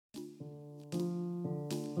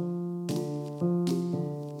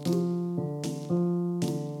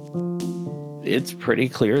it's pretty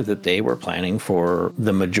clear that they were planning for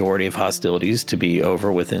the majority of hostilities to be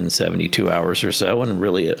over within 72 hours or so, and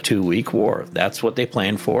really a 2-week war. That's what they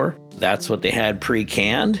planned for. That's what they had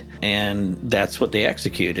pre-canned, and that's what they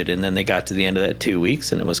executed. And then they got to the end of that 2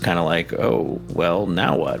 weeks, and it was kind of like, oh, well,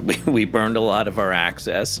 now what? We burned a lot of our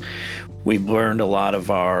access. We burned a lot of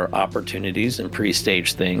our opportunities and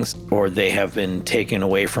pre-staged things, or they have been taken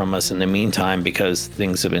away from us in the meantime because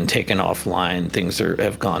things have been taken offline,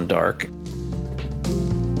 have gone dark.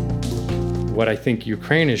 What I think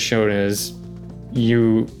Ukraine has shown is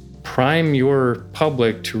you prime your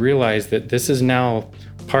public to realize that this is now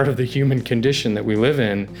part of the human condition that we live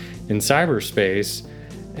in cyberspace,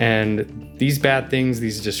 and these bad things,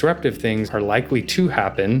 these disruptive things are likely to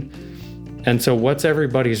happen. And so what's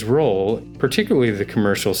everybody's role, particularly the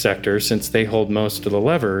commercial sector, since they hold most of the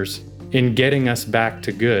levers, in getting us back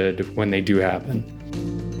to good when they do happen?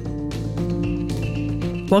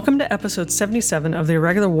 Welcome to episode 77 of the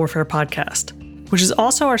Irregular Warfare podcast, which is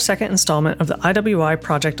also our second installment of the IWI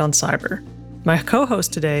Project on Cyber. My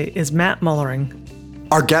co-host today is Matt Mullering.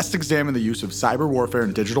 Our guests examine the use of cyber warfare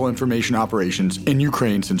and digital information operations in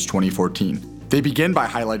Ukraine since 2014. They begin by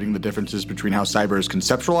highlighting the differences between how cyber is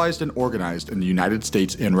conceptualized and organized in the United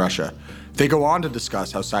States and Russia. They go on to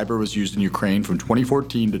discuss how cyber was used in Ukraine from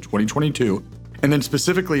 2014 to 2022, and then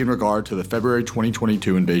specifically in regard to the February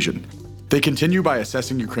 2022 invasion. They continue by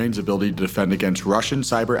assessing Ukraine's ability to defend against Russian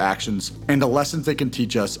cyber actions and the lessons they can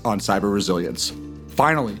teach us on cyber resilience.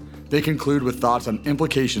 Finally, they conclude with thoughts on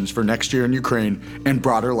implications for next year in Ukraine and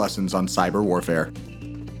broader lessons on cyber warfare.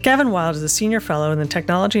 Gavin Wild is a senior fellow in the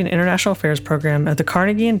Technology and International Affairs program at the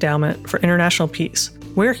Carnegie Endowment for International Peace,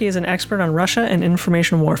 where he is an expert on Russia and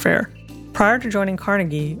information warfare. Prior to joining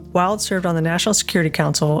Carnegie, Wild served on the National Security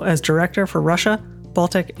Council as Director for Russia,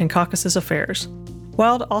 Baltic, and Caucasus Affairs.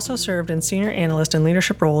 Wild also served in senior analyst and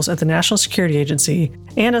leadership roles at the National Security Agency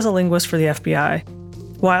and as a linguist for the FBI.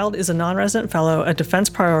 Wild is a non-resident fellow at Defense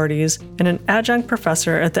Priorities and an adjunct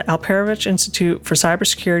professor at the Alperovitch Institute for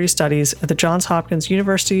Cybersecurity Studies at the Johns Hopkins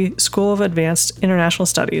University School of Advanced International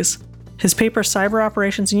Studies. His paper, Cyber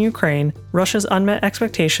Operations in Ukraine, Russia's Unmet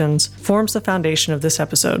Expectations, forms the foundation of this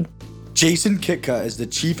episode. Jason Kitka is the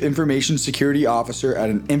Chief Information Security Officer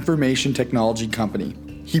at an information technology company.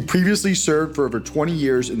 He previously served for over 20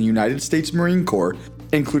 years in the United States Marine Corps,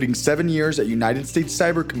 including 7 years at United States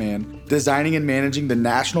Cyber Command, designing and managing the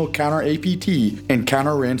National Counter-APT and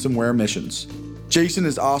counter-ransomware missions. Jason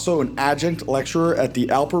is also an adjunct lecturer at the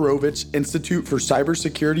Alperovitch Institute for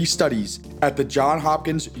Cybersecurity Studies at the Johns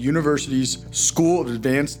Hopkins University's School of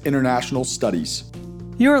Advanced International Studies.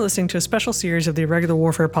 You are listening to a special series of the Irregular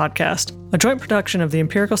Warfare podcast, a joint production of the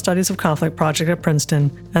Empirical Studies of Conflict Project at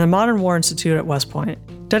Princeton and the Modern War Institute at West Point,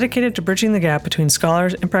 dedicated to bridging the gap between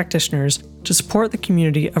scholars and practitioners to support the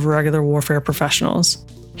community of irregular warfare professionals.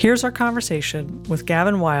 Here's our conversation with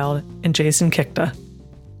Gavin Wild and Jason Kitka.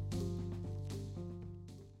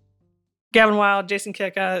 Gavin Wild, Jason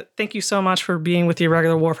Kitka, thank you so much for being with the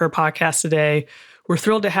Irregular Warfare podcast today. We're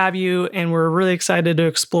thrilled to have you, and we're really excited to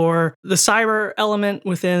explore the cyber element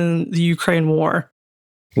within the Ukraine war.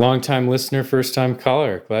 Long-time listener, first-time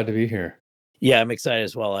caller. Glad to be here. Yeah, I'm excited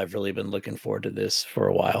as well. I've really been looking forward to this for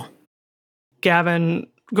a while. Gavin,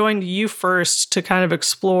 going to you first to kind of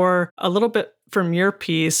explore a little bit from your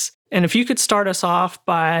piece. And if you could start us off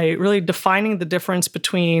by really defining the difference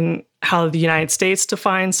between how the United States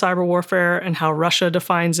defines cyber warfare and how Russia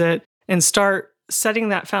defines it, and start setting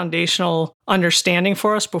that foundational understanding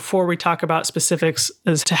for us before we talk about specifics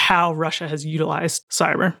as to how Russia has utilized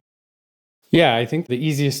cyber. Yeah, I think the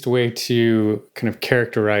easiest way to kind of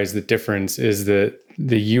characterize the difference is that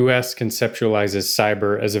the US conceptualizes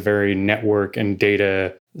cyber as a very network and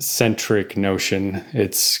data-centric notion.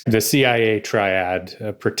 It's the CIA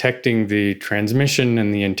triad, protecting the transmission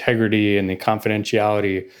and the integrity and the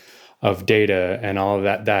confidentiality of data and all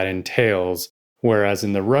of that entails. Whereas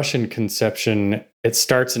in the Russian conception, it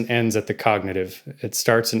starts and ends at the cognitive. It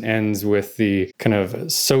starts and ends with the kind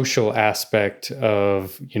of social aspect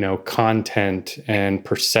of, content and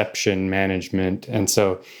perception management. And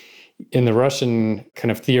so in the Russian kind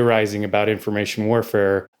of theorizing about information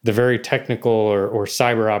warfare, the very technical or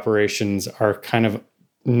cyber operations are kind of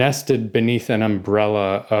nested beneath an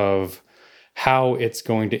umbrella of how it's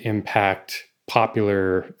going to impact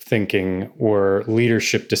popular thinking or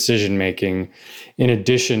leadership decision-making, in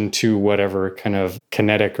addition to whatever kind of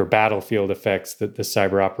kinetic or battlefield effects that the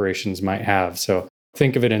cyber operations might have. So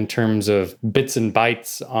think of it in terms of bits and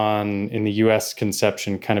bytes in the US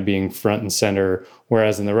conception kind of being front and center,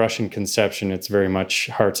 whereas in the Russian conception, it's very much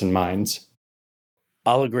hearts and minds.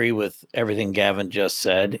 I'll agree with everything Gavin just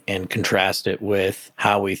said and contrast it with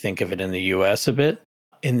how we think of it in the US a bit.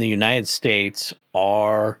 In the United States,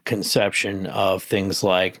 our conception of things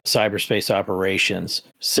like cyberspace operations,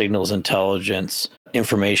 signals intelligence,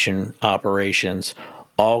 information operations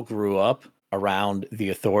all grew up around the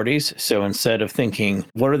authorities. So instead of thinking,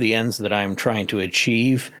 what are the ends that I'm trying to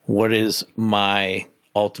achieve? What is my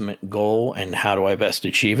ultimate goal and how do I best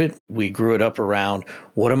achieve it? We grew it up around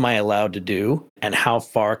what am I allowed to do and how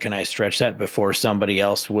far can I stretch that before somebody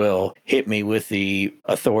else will hit me with the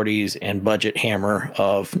authorities and budget hammer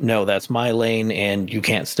of, no, that's my lane and you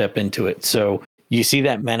can't step into it. So you see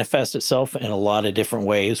that manifest itself in a lot of different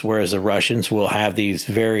ways, whereas the Russians will have these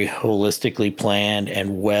very holistically planned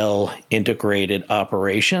and well integrated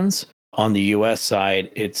operations. On the US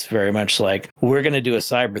side, it's very much like, we're going to do a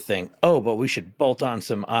cyber thing. Oh, but we should bolt on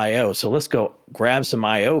some IO. So let's go grab some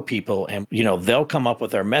IO people and, they'll come up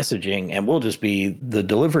with our messaging and we'll just be the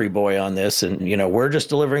delivery boy on this. And, we're just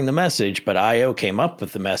delivering the message, but IO came up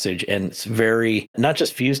with the message and it's very not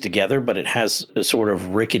just fused together, but it has a sort of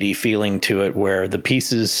rickety feeling to it where the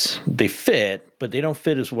pieces, they fit, but they don't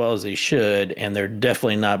fit as well as they should, and they're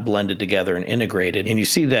definitely not blended together and integrated. And you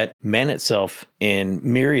see that man itself in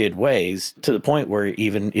myriad ways to the point where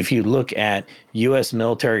even if you look at U.S.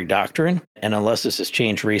 military doctrine, and unless this has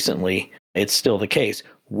changed recently, it's still the case,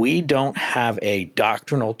 we don't have a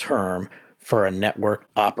doctrinal term for a network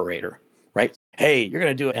operator, right? Hey, you're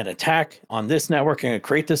going to do an attack on this network, you're going to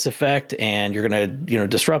create this effect, and you're going to,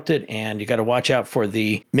 disrupt it, and you got to watch out for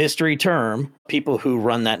the mystery term, people who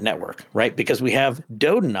run that network, right? Because we have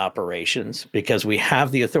DoDIN operations, because we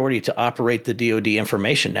have the authority to operate the DoD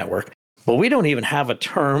information network, but we don't even have a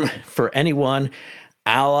term for anyone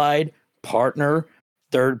allied, partner,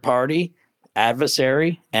 third party,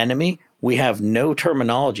 adversary, enemy. We have no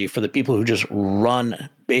terminology for the people who just run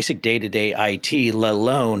basic day-to-day IT, let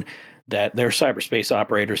alone that they're cyberspace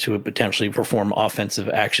operators who would potentially perform offensive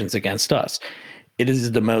actions against us. It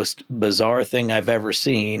is the most bizarre thing I've ever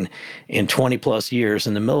seen in 20 plus years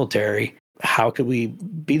in the military. How could we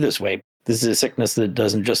be this way? This is a sickness that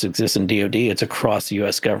doesn't just exist in DoD, it's across the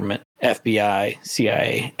US government. FBI,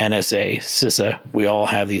 CIA, NSA, CISA, we all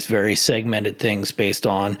have these very segmented things based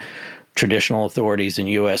on traditional authorities and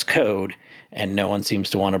US code, and no one seems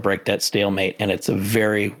to want to break that stalemate. And it's a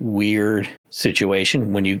very weird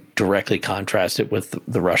situation when you directly contrast it with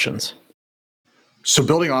the Russians. So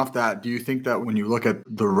building off that, do you think that when you look at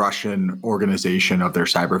the Russian organization of their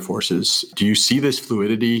cyber forces, do you see this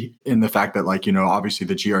fluidity in the fact that, obviously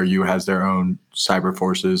the GRU has their own cyber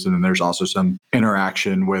forces, and then there's also some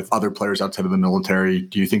interaction with other players outside of the military?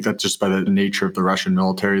 Do you think that's just by the nature of the Russian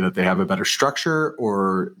military that they have a better structure,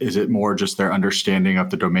 or is it more just their understanding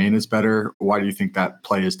of the domain is better? Why do you think that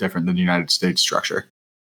play is different than the United States structure?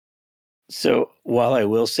 So while I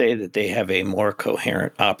will say that they have a more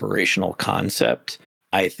coherent operational concept,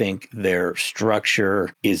 I think their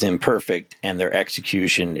structure is imperfect and their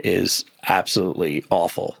execution is absolutely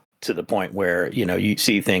awful, to the point where, you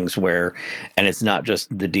see things where, and it's not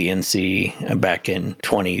just the DNC back in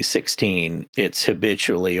 2016, it's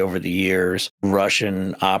habitually over the years,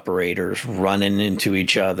 Russian operators running into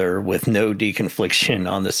each other with no deconfliction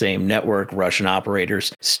on the same network, Russian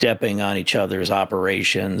operators stepping on each other's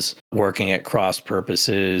operations, working at cross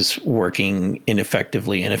purposes, working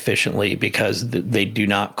ineffectively and inefficiently because they do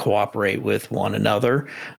not cooperate with one another.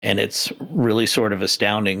 And it's really sort of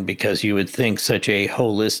astounding because you would think such a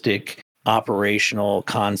holistic operational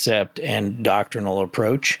concept and doctrinal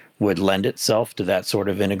approach would lend itself to that sort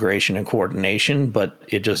of integration and coordination, but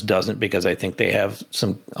it just doesn't, because I think they have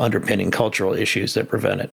some underpinning cultural issues that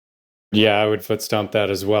prevent it. Yeah, I would foot stomp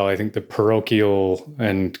that as well. I think the parochial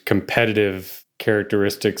and competitive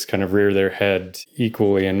characteristics kind of rear their head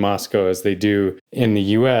equally in Moscow as they do in the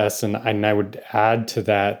US. And I would add to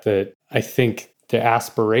that I think the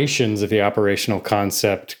aspirations of the operational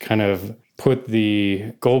concept kind of put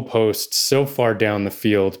the goalposts so far down the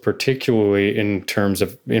field, particularly in terms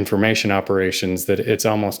of information operations, that it's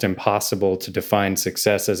almost impossible to define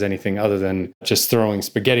success as anything other than just throwing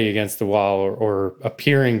spaghetti against the wall or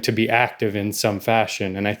appearing to be active in some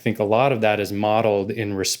fashion. And I think a lot of that is modeled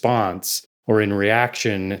in response or in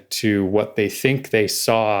reaction to what they think they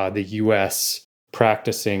saw the US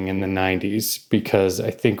practicing in the 90s, because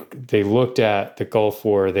I think they looked at the Gulf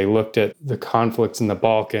War, they looked at the conflicts in the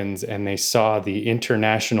Balkans, and they saw the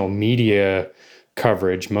international media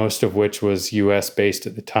coverage, most of which was US based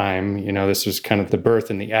at the time. This was kind of the birth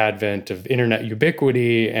and the advent of internet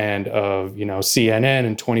ubiquity and of, CNN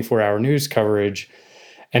and 24-hour news coverage.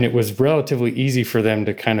 And it was relatively easy for them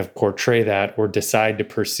to kind of portray that or decide to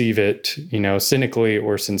perceive it, cynically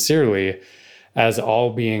or sincerely. as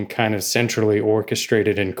all being kind of centrally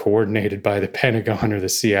orchestrated and coordinated by the Pentagon or the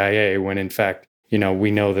CIA, when in fact,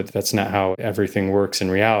 we know that that's not how everything works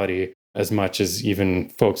in reality, as much as even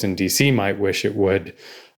folks in DC might wish it would.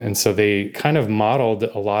 And so they kind of modeled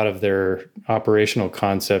a lot of their operational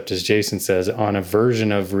concept, as Jason says, on a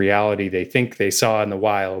version of reality they think they saw in the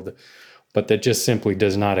wild, but that just simply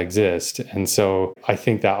does not exist. And so I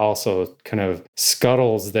think that also kind of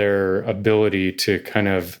scuttles their ability to kind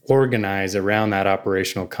of organize around that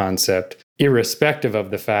operational concept, irrespective of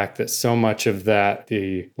the fact that so much of that,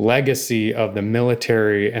 the legacy of the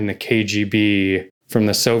military and the KGB from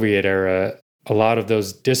the Soviet era, a lot of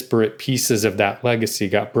those disparate pieces of that legacy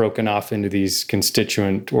got broken off into these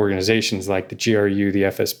constituent organizations like the GRU, the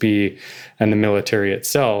FSB, and the military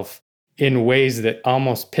itself in ways that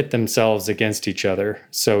almost pit themselves against each other.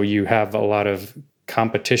 So you have a lot of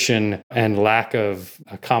competition and lack of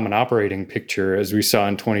a common operating picture, as we saw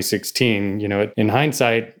in 2016. In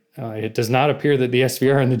hindsight, it does not appear that the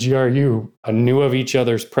SVR and the GRU knew of each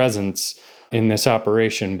other's presence in this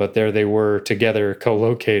operation, but there they were together,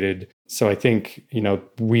 co-located. So I think,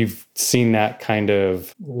 we've seen that kind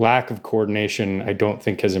of lack of coordination, I don't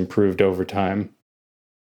think has improved over time.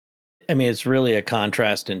 I mean, it's really a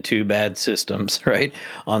contrast in two bad systems, right?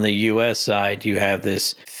 On the US side, you have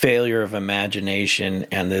this failure of imagination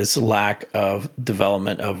and this lack of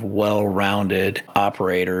development of well-rounded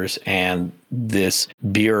operators and this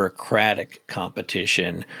bureaucratic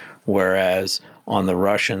competition. Whereas on the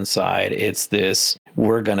Russian side, it's this,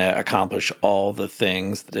 we're going to accomplish all the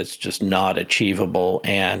things that's just not achievable.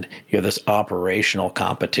 And you have this operational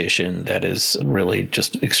competition that is really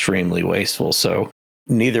just extremely wasteful. So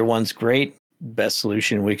neither one's great. Best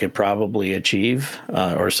solution we could probably achieve,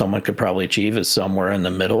 or someone could probably achieve, is somewhere in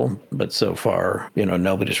the middle. But so far,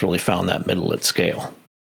 nobody's really found that middle at scale.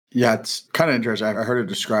 Yeah, it's kind of interesting. I heard it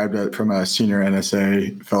described from a senior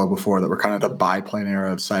NSA fellow before that we're kind of the biplane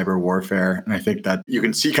era of cyber warfare. And I think that you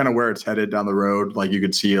can see kind of where it's headed down the road. Like you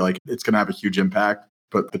could see like it's going to have a huge impact,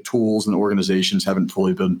 but the tools and the organizations haven't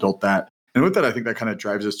fully been built that. And with that, I think that kind of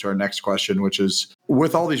drives us to our next question, which is,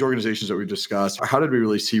 with all these organizations that we've discussed, how did we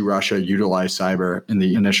really see Russia utilize cyber in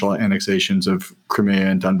the initial annexations of Crimea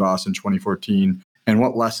and Donbass in 2014? And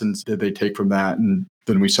what lessons did they take from that? And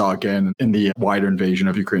then we saw again in the wider invasion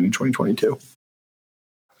of Ukraine in 2022.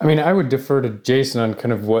 I mean, I would defer to Jason on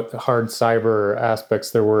kind of what hard cyber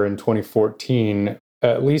aspects there were in 2014.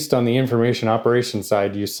 At least on the information operations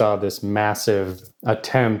side, you saw this massive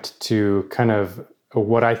attempt to kind of,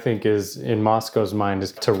 what I think is in Moscow's mind,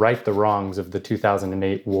 is to right the wrongs of the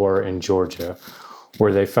 2008 war in Georgia,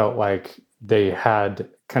 where they felt like they had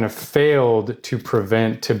kind of failed to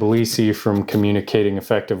prevent Tbilisi from communicating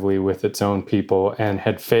effectively with its own people and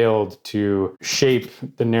had failed to shape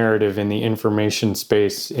the narrative in the information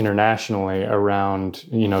space internationally around,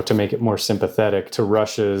 to make it more sympathetic to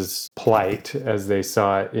Russia's plight as they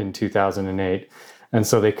saw it in 2008. And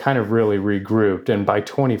so they kind of really regrouped. And by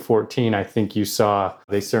 2014, I think you saw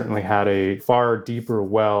they certainly had a far deeper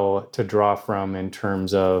well to draw from in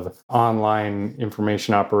terms of online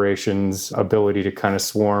information operations, ability to kind of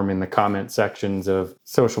swarm in the comment sections of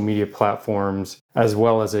social media platforms, as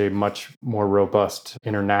well as a much more robust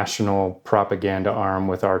international propaganda arm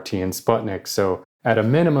with RT and Sputnik. So at a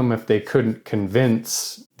minimum, if they couldn't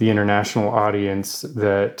convince the international audience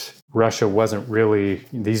that Russia wasn't really,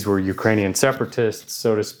 these were Ukrainian separatists,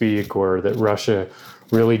 so to speak, or that Russia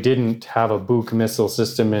really didn't have a Buk missile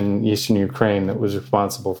system in eastern Ukraine that was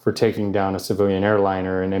responsible for taking down a civilian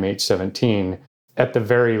airliner, an MH17, at the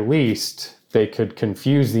very least, they could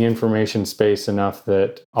confuse the information space enough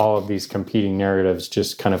that all of these competing narratives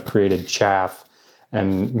just kind of created chaff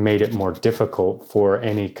and made it more difficult for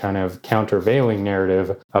any kind of countervailing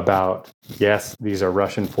narrative about, yes, these are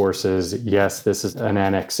Russian forces. Yes, this is an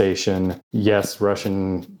annexation. Yes,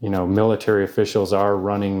 Russian, military officials are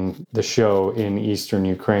running the show in eastern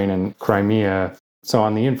Ukraine and Crimea. So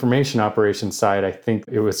on the information operations side, I think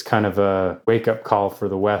it was kind of a wake-up call for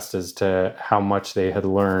the West as to how much they had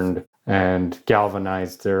learned and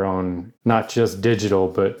galvanized their own, not just digital,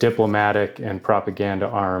 but diplomatic and propaganda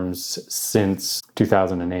arms since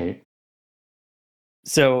 2008.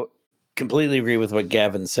 So completely agree with what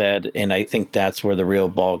Gavin said. And I think that's where the real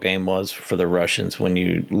ball game was for the Russians when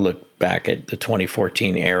you look back at the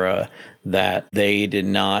 2014 era, that they did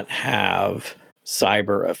not have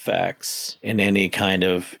cyber effects in any kind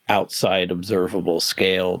of outside observable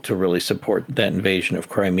scale to really support that invasion of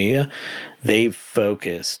Crimea. They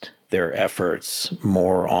focused their efforts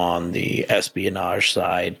more on the espionage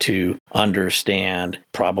side to understand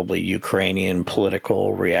probably Ukrainian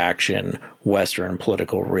political reaction, Western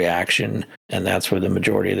political reaction, and that's where the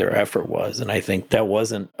majority of their effort was. And I think that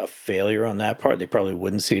wasn't a failure on that part. They probably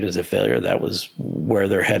wouldn't see it as a failure. That was where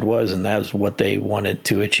their head was, and that was what they wanted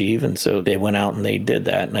to achieve. And so they went out and they did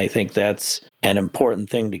that. And I think that's an important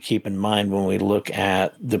thing to keep in mind when we look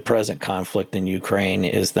at the present conflict in Ukraine,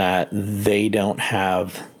 is that they don't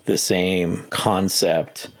have the same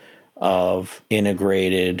concept of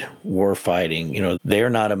integrated warfighting. You know, they're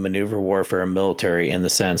not a maneuver warfare military in the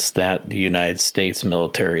sense that the United States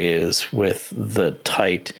military is, with the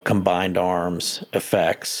tight combined arms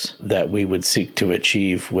effects that we would seek to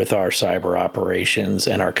achieve with our cyber operations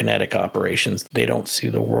and our kinetic operations. They don't see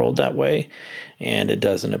the world that way. And it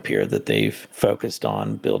doesn't appear that they've focused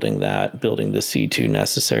on building the C2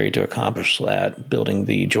 necessary to accomplish that, building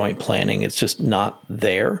the joint planning. It's just not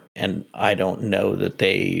there. And I don't know that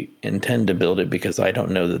they intend to build it, because I don't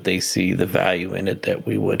know that they see the value in it that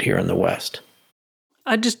we would here in the West.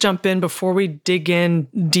 I'd just jump in before we dig in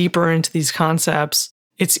deeper into these concepts.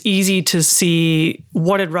 It's easy to see,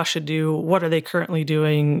 what did Russia do? What are they currently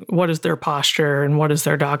doing? What is their posture and what is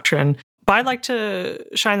their doctrine? But I'd like to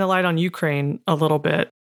shine the light on Ukraine a little bit.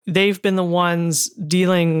 They've been the ones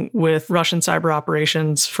dealing with Russian cyber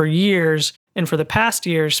operations for years, and for the past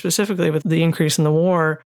years, specifically with the increase in the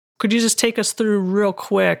war. Could you just take us through real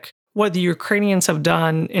quick what the Ukrainians have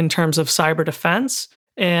done in terms of cyber defense,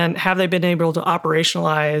 and have they been able to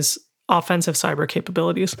operationalize offensive cyber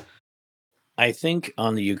capabilities? I think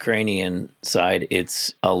on the Ukrainian side,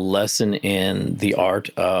 it's a lesson in the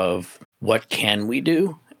art of what can we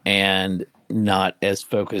do, and not as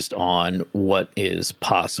focused on what is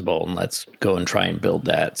possible, and let's go and try and build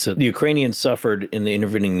that. So the Ukrainians suffered in the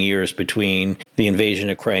intervening years between the invasion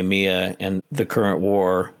of Crimea and the current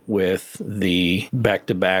war with the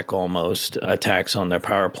back-to-back almost attacks on their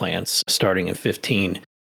power plants starting in 2015.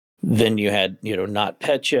 Then you had,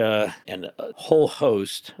 NotPetya and a whole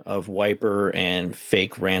host of wiper and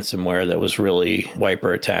fake ransomware that was really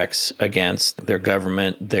wiper attacks against their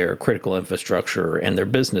government, their critical infrastructure, and their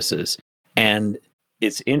businesses. And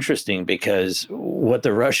it's interesting because what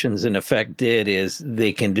the Russians in effect did is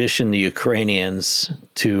they conditioned the Ukrainians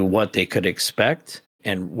to what they could expect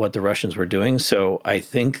and what the Russians were doing. So I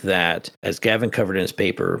think that, as Gavin covered in his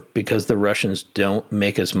paper, because the Russians don't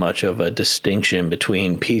make as much of a distinction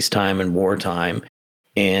between peacetime and wartime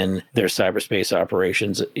in their cyberspace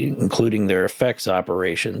operations, including their effects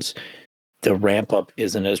operations, the ramp up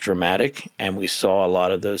isn't as dramatic. And we saw a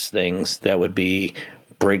lot of those things that would be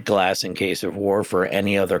break glass in case of war for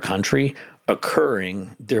any other country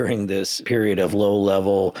occurring during this period of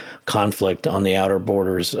low-level conflict on the outer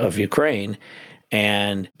borders of Ukraine.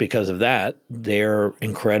 And because of that, they're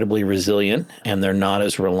incredibly resilient, and they're not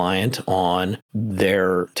as reliant on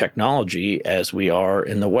their technology as we are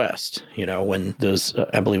in the West. When those,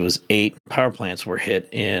 I believe it was 8 power plants were hit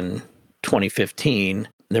in 2015,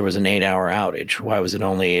 there was an 8-hour outage. Why was it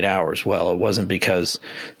only 8 hours? Well, it wasn't because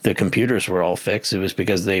the computers were all fixed. It was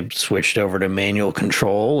because they switched over to manual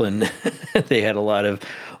control, and they had a lot of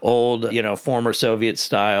old, former Soviet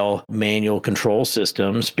style manual control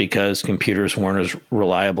systems, because computers weren't as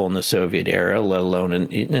reliable in the Soviet era, let alone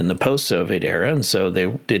in the post-Soviet era. And so they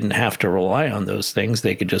didn't have to rely on those things.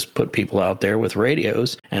 They could just put people out there with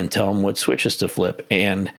radios and tell them what switches to flip.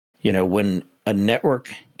 And, when a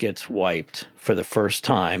network gets wiped for the first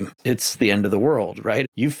time, it's the end of the world, right?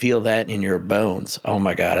 You feel that in your bones. Oh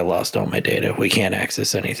my God, I lost all my data. We can't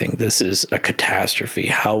access anything. This is a catastrophe.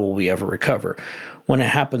 How will we ever recover? When it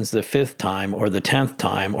happens the 5th time or the 10th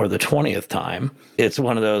time or the 20th time, it's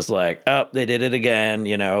one of those like, oh, they did it again,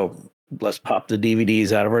 let's pop the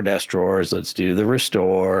DVDs out of our desk drawers. Let's do the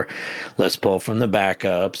restore. Let's pull from the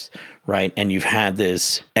backups, right? And you've had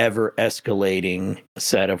this ever escalating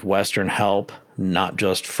set of Western help, not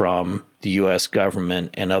just from the U.S. government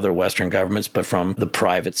and other Western governments, but from the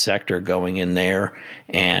private sector going in there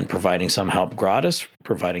and providing some help gratis,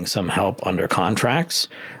 providing some help under contracts.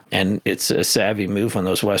 And it's a savvy move on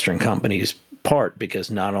those Western companies' part,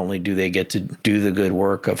 because not only do they get to do the good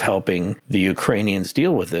work of helping the Ukrainians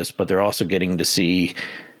deal with this, but they're also getting to see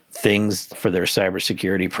things for their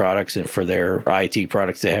cybersecurity products and for their IT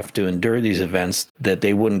products. They have to endure these events that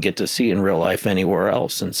they wouldn't get to see in real life anywhere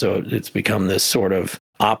else. And so it's become this sort of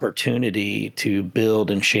opportunity to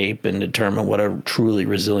build and shape and determine what a truly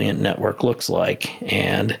resilient network looks like.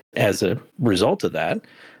 And as a result of that,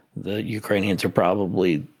 the Ukrainians are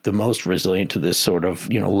probably the most resilient to this sort of,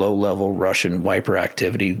 low-level Russian wiper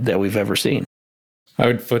activity that we've ever seen. I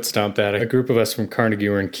would foot stomp that. A group of us from Carnegie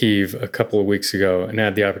were in Kyiv a couple of weeks ago and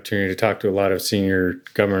had the opportunity to talk to a lot of senior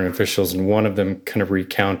government officials. And one of them kind of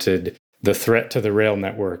recounted the threat to the rail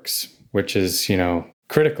networks, which is,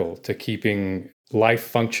 critical to keeping life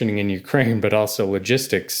functioning in Ukraine, but also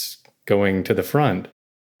logistics going to the front.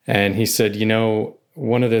 And he said,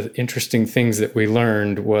 one of the interesting things that we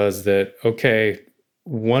learned was that, okay,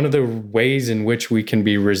 one of the ways in which we can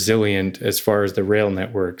be resilient as far as the rail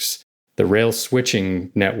networks, the rail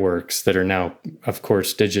switching networks that are now, of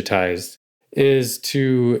course, digitized, is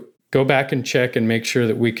to go back and check and make sure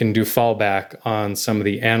that we can do fallback on some of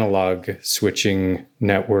the analog switching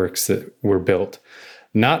networks that were built.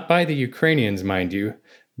 Not by the Ukrainians, mind you.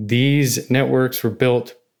 These networks were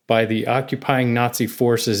built by the occupying Nazi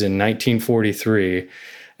forces in 1943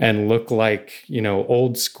 and look like,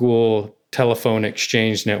 old school telephone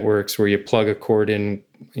exchange networks where you plug a cord in,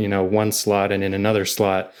 one slot and in another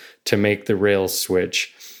slot to make the rails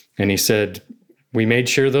switch. And he said, we made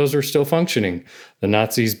sure those are still functioning. The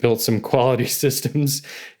Nazis built some quality systems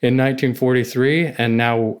in 1943, and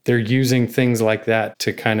now they're using things like that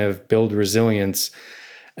to kind of build resilience.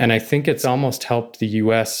 And I think it's almost helped the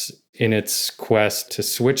US in its quest to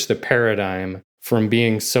switch the paradigm from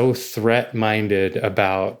being so threat-minded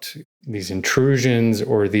about these intrusions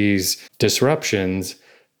or these disruptions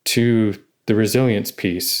to the resilience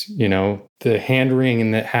piece, the hand-wringing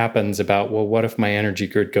that happens about, well, what if my energy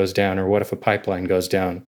grid goes down, or what if a pipeline goes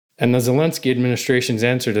down? And the Zelensky administration's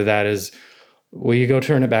answer to that is, well, you go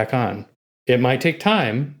turn it back on. It might take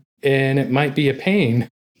time and it might be a pain,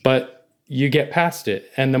 but you get past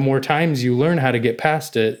it. And the more times you learn how to get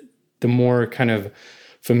past it, the more kind of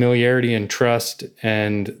familiarity and trust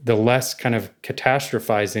and the less kind of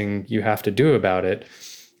catastrophizing you have to do about it.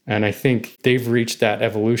 And I think they've reached that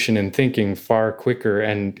evolution in thinking far quicker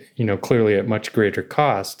and, clearly at much greater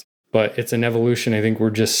cost. But it's an evolution I think we're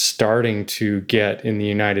just starting to get in the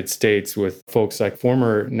United States with folks like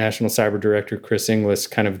former National Cyber Director Chris Inglis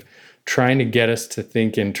kind of trying to get us to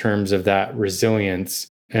think in terms of that resilience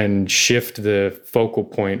and shift the focal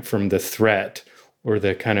point from the threat or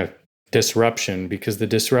the kind of disruption, because the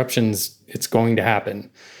disruptions, it's going to happen.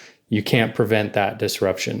 You can't prevent that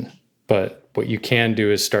disruption. But what you can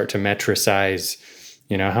do is start to metricize,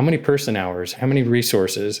 how many person hours, how many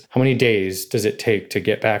resources, how many days does it take to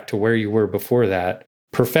get back to where you were before that?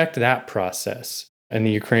 Perfect that process. And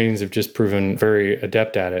the Ukrainians have just proven very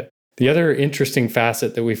adept at it. The other interesting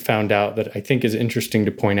facet that we found out that I think is interesting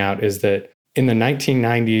to point out is that in the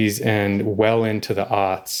 1990s and well into the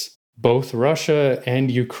aughts, both Russia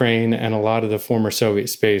and Ukraine and a lot of the former Soviet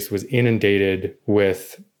space was inundated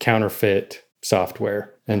with counterfeit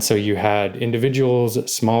software. And so you had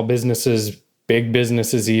individuals, small businesses, big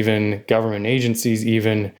businesses even, government agencies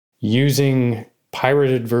even, using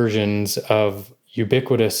pirated versions of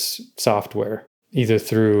ubiquitous software, either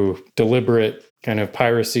through deliberate kind of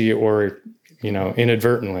piracy or,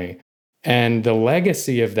 inadvertently. And the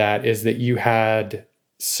legacy of that is that you had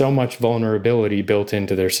so much vulnerability built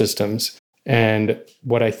into their systems. And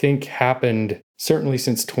what I think happened certainly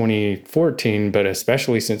since 2014, but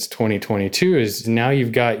especially since 2022, is now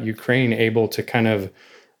you've got Ukraine able to kind of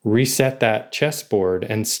reset that chessboard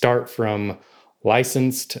and start from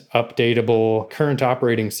licensed, updatable, current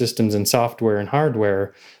operating systems and software and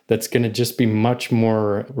hardware that's going to just be much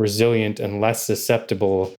more resilient and less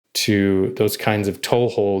susceptible to those kinds of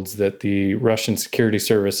toeholds that the Russian security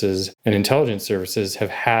services and intelligence services have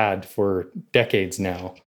had for decades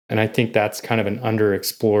now. And I think that's kind of an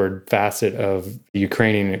underexplored facet of the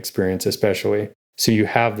Ukrainian experience, especially. So you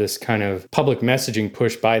have this kind of public messaging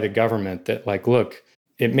push by the government that, look,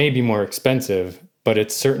 it may be more expensive, but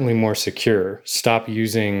it's certainly more secure. Stop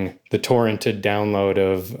using the torrented download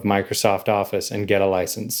of Microsoft Office and get a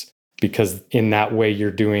license, because in that way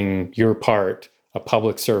you're doing your part, a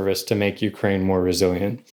public service to make Ukraine more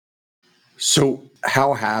resilient. So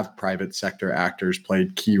how have private sector actors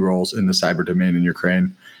played key roles in the cyber domain in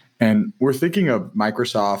Ukraine? And we're thinking of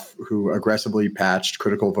Microsoft, who aggressively patched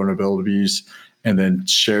critical vulnerabilities and then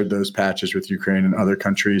shared those patches with Ukraine and other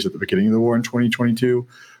countries at the beginning of the war in 2022,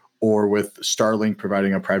 or with Starlink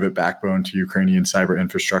providing a private backbone to Ukrainian cyber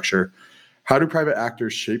infrastructure. How do private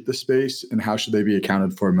actors shape the space, and how should they be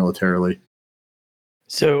accounted for militarily?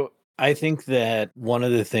 So I think that one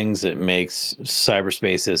of the things that makes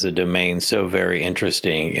cyberspace as a domain so very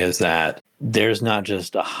interesting is that there's not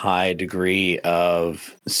just a high degree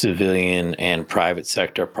of civilian and private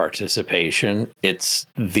sector participation. It's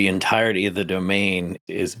the entirety of the domain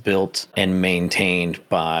is built and maintained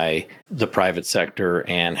by the private sector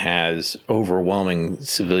and has overwhelming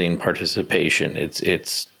civilian participation.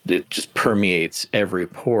 It just permeates every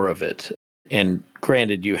pore of it. And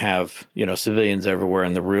granted, you have, civilians everywhere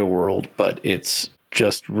in the real world, but it's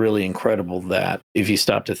just really incredible that if you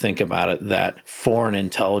stop to think about it, that foreign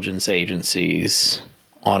intelligence agencies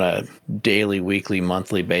on a daily, weekly,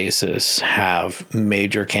 monthly basis have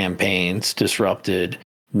major campaigns disrupted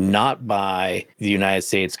not by the United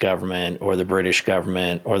States government or the British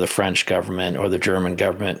government or the French government or the German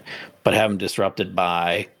government, but have them disrupted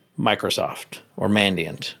by Microsoft or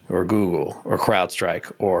Mandiant or Google or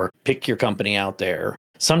CrowdStrike, or pick your company out there.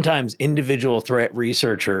 Sometimes individual threat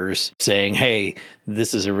researchers saying, hey,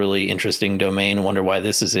 this is a really interesting domain. Wonder why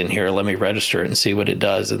this is in here. Let me register it and see what it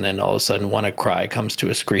does. And then all of a sudden, WannaCry comes to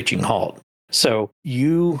a screeching halt. So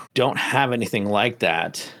you don't have anything like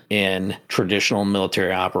that in traditional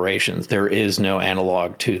military operations. There is no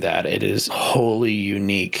analog to that. It is wholly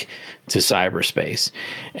unique to cyberspace.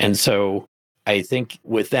 And so I think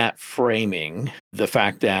with that framing, the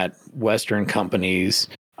fact that Western companies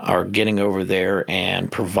are getting over there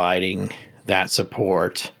and providing that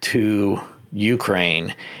support to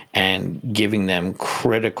Ukraine and giving them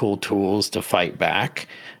critical tools to fight back.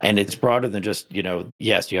 And it's broader than just,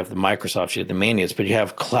 yes, you have the Microsoft, you have the Mandiants, but you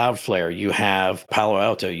have Cloudflare, you have Palo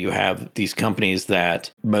Alto, you have these companies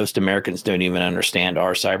that most Americans don't even understand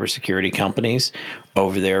are cybersecurity companies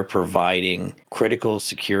over there providing critical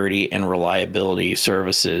security and reliability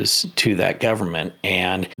services to that government.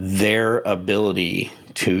 And their ability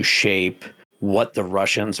to shape what the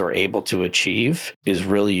Russians are able to achieve is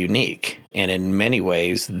really unique. And in many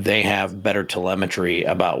ways, they have better telemetry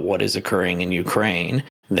about what is occurring in Ukraine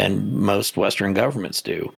than most Western governments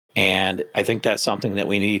do. And I think that's something that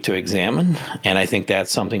we need to examine. And I think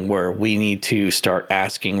that's something where we need to start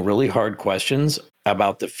asking really hard questions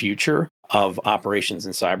about the future of operations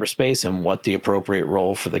in cyberspace and what the appropriate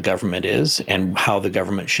role for the government is and how the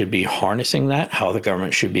government should be harnessing that, how the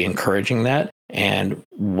government should be encouraging that, and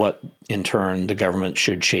what, in turn, the government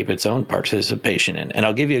should shape its own participation in. And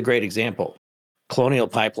I'll give you a great example. Colonial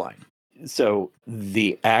Pipeline. So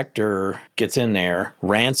the actor gets in there,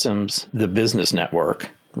 ransoms the business network,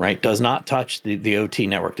 right? Does not touch the OT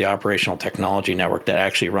network, the operational technology network that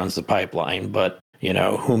actually runs the pipeline. But,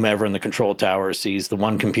 whomever in the control tower sees the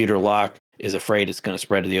one computer lock, is afraid it's going to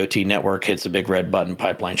spread to the OT network, hits a big red button,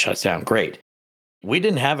 pipeline shuts down. Great. We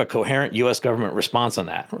didn't have a coherent U.S. government response on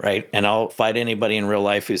that, right? And I'll fight anybody in real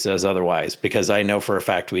life who says otherwise, because I know for a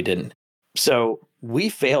fact we didn't. So we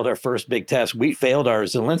failed our first big test. We failed our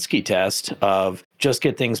Zelensky test of just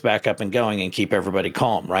get things back up and going and keep everybody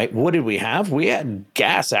calm, right? What did we have? We had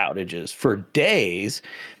gas outages for days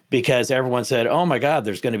because everyone said, oh my God,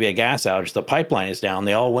 there's going to be a gas outage. The pipeline is down.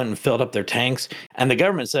 They all went and filled up their tanks. And the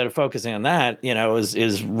government, instead of focusing on that,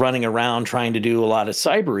 is running around trying to do a lot of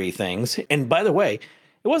cybery things. And by the way,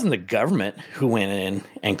 it wasn't the government who went in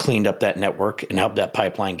and cleaned up that network and helped that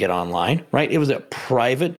pipeline get online, right? It was a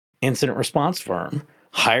private incident response firm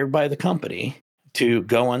hired by the company to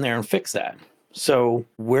go in there and fix that. So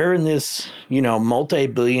we're in this,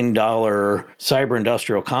 multi-billion-dollar cyber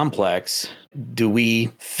industrial complex. Do we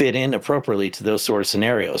fit in appropriately to those sort of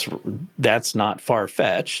scenarios? That's not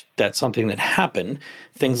far-fetched. That's something that happened.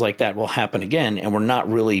 Things like that will happen again. And we're not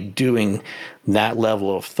really doing that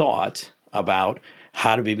level of thought about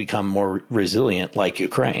how do we become more resilient like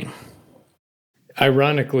Ukraine.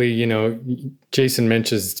 Ironically, Jason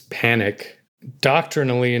mentions panic.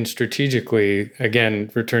 Doctrinally and strategically,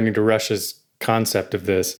 again, returning to Russia's concept of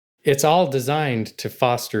this, it's all designed to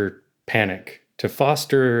foster panic, to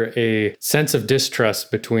foster a sense of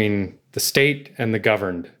distrust between the state and the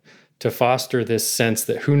governed, to foster this sense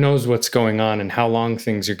that who knows what's going on and how long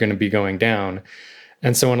things are going to be going down.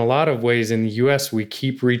 And so in a lot of ways in the US, we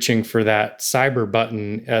keep reaching for that cyber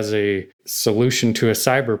button as a solution to a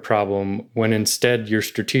cyber problem, when instead your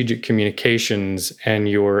strategic communications and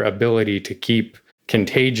your ability to keep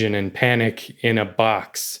contagion and panic in a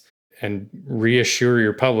box and reassure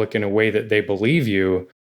your public in a way that they believe you,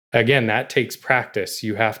 again, that takes practice.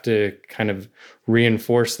 You have to kind of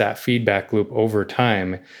reinforce that feedback loop over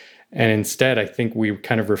time. And instead, I think we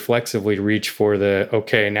kind of reflexively reach for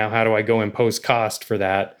okay, now how do I go impose cost for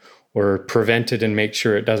that or prevent it and make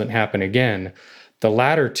sure it doesn't happen again? The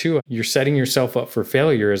latter two, you're setting yourself up for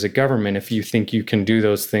failure as a government if you think you can do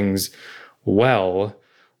those things well.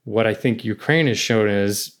 What I think Ukraine has shown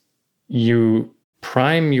is you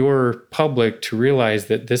prime your public to realize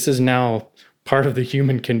that this is now part of the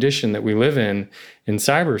human condition that we live in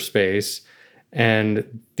cyberspace.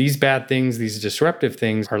 And these bad things, these disruptive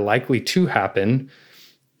things are likely to happen.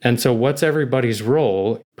 And so what's everybody's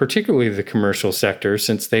role, particularly the commercial sector,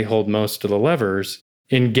 since they hold most of the levers,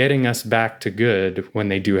 in getting us back to good when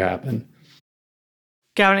they do happen?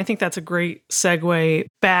 Gavin, I think that's a great segue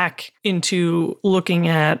back into looking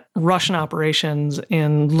at Russian operations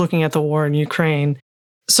and looking at the war in Ukraine.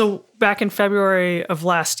 So back in February of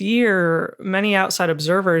last year, many outside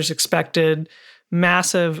observers expected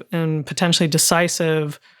massive and potentially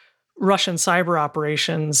decisive Russian cyber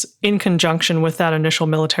operations in conjunction with that initial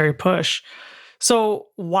military push. So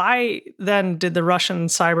why then did the Russian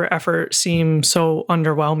cyber effort seem so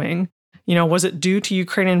underwhelming? Was it due to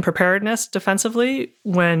Ukrainian preparedness defensively?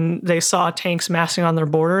 When they saw tanks massing on their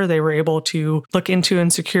border, they were able to look into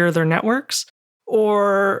and secure their networks?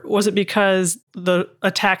 Or was it because the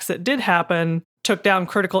attacks that did happen took down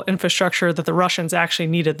critical infrastructure that the Russians actually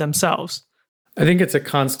needed themselves? I think it's a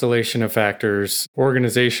constellation of factors.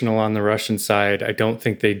 Organizational on the Russian side, I don't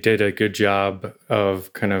think they did a good job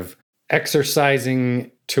of kind of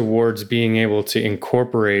exercising towards being able to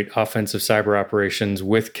incorporate offensive cyber operations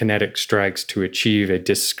with kinetic strikes to achieve a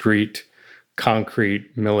discrete,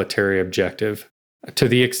 concrete military objective. To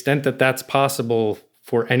the extent that that's possible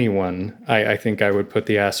for anyone, I think I would put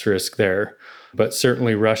the asterisk there. But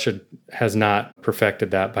certainly Russia has not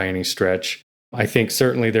perfected that by any stretch. I think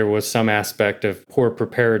certainly there was some aspect of poor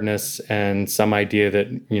preparedness and some idea that,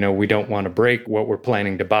 we don't want to break what we're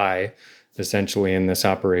planning to buy, essentially, in this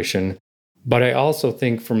operation. But I also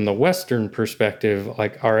think from the Western perspective,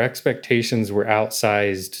 like our expectations were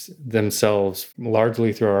outsized themselves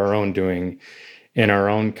largely through our own doing, in our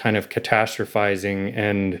own kind of catastrophizing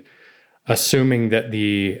and assuming that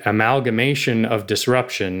the amalgamation of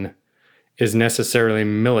disruption is necessarily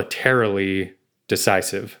militarily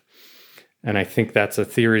decisive. And I think that's a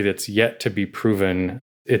theory that's yet to be proven.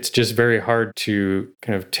 It's just very hard to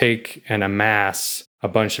kind of take and amass a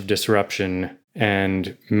bunch of disruption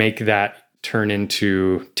and make that turn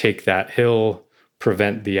into take that hill,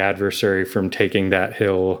 prevent the adversary from taking that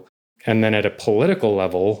hill. And then at a political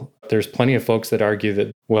level, there's plenty of folks that argue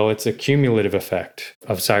that, well, it's a cumulative effect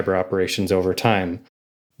of cyber operations over time.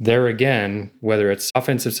 There again, whether it's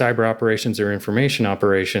offensive cyber operations or information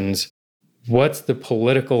operations, what's the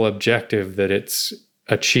political objective that it's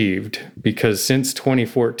achieved? Because since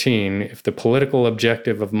 2014, if the political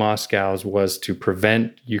objective of Moscow's was to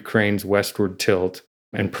prevent Ukraine's westward tilt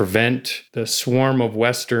and prevent the swarm of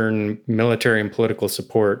Western military and political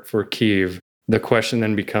support for Kyiv, the question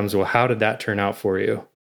then becomes, well, how did that turn out for you?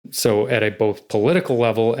 So at a both political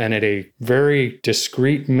level and at a very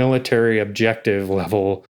discrete military objective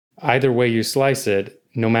level, either way you slice it,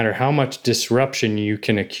 no matter how much disruption you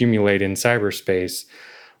can accumulate in cyberspace,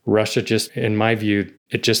 Russia just, in my view,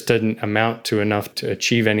 it just didn't amount to enough to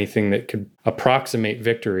achieve anything that could approximate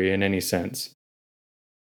victory in any sense.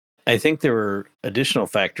 I think there were additional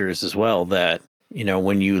factors as well that,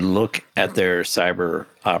 when you look at their cyber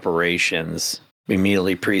operations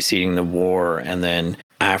immediately preceding the war and then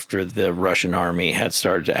after the Russian army had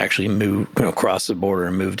started to actually move across the border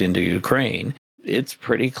and moved into Ukraine, it's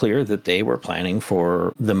pretty clear that they were planning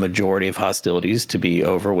for the majority of hostilities to be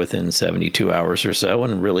over within 72 hours or so,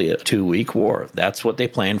 and really a 2-week war. That's what they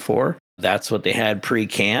planned for. That's what they had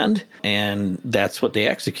pre-canned, and that's what they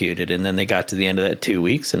executed. And then they got to the end of that 2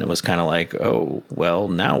 weeks, and it was kind of like, oh, well,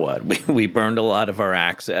 now what? We burned a lot of our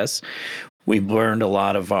access. We burned a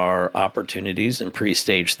lot of our opportunities and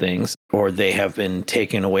pre-staged things, or they have been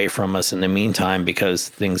taken away from us in the meantime because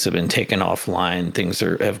things have been taken offline, things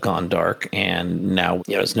have gone dark, and now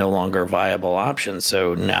it's no longer a viable option.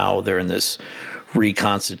 So now they're in this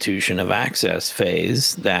reconstitution of access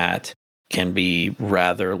phase that can be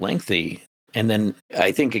rather lengthy. And then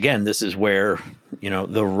I think, again, this is where,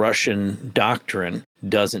 the Russian doctrine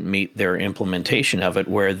doesn't meet their implementation of it,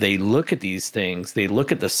 where they look at these things, they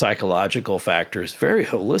look at the psychological factors very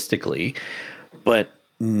holistically, but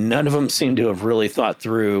none of them seem to have really thought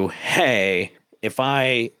through, hey, if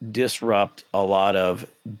I disrupt a lot of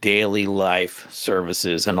daily life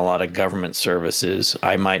services and a lot of government services,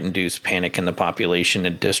 I might induce panic in the population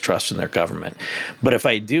and distrust in their government. But if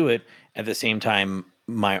I do it at the same time,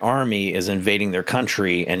 my army is invading their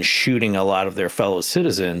country and shooting a lot of their fellow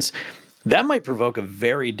citizens, that might provoke a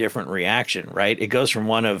very different reaction, right? It goes from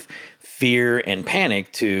one of fear and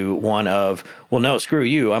panic to one of, well, no, screw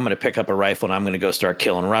you. I'm going to pick up a rifle and I'm going to go start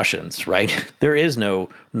killing Russians, right? There is no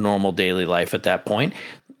normal daily life at that point.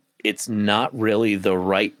 It's not really the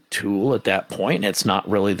right tool at that point. It's not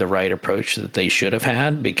really the right approach that they should have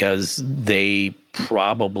had, because they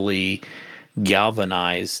probably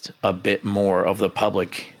galvanized a bit more of the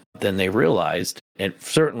public than they realized, and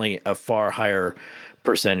certainly a far higher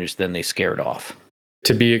percentage than they scared off.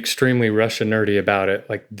 To be extremely Russia nerdy about it,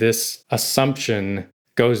 like this assumption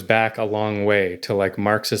goes back a long way to like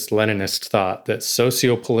Marxist-Leninist thought that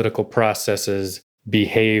socio-political processes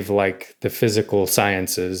behave like the physical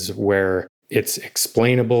sciences, where it's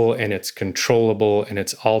explainable and it's controllable and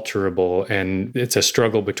it's alterable. And it's a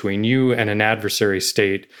struggle between you and an adversary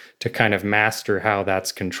state to kind of master how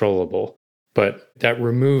that's controllable. But that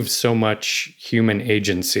removes so much human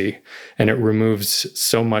agency, and it removes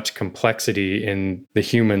so much complexity in the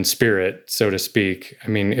human spirit, so to speak. I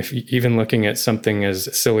mean, if even looking at something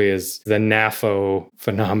as silly as the NAFO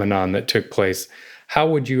phenomenon that took place, how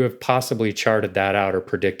would you have possibly charted that out or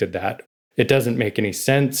predicted that? It doesn't make any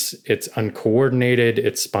sense. It's uncoordinated.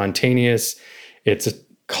 It's spontaneous. It's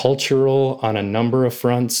cultural on a number of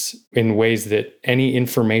fronts in ways that any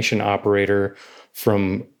information operator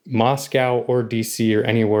from Moscow or DC or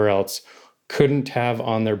anywhere else couldn't have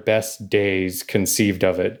on their best days conceived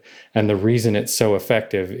of it. And the reason it's so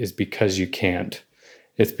effective is because you can't.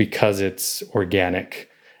 It's because it's organic.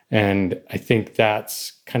 And I think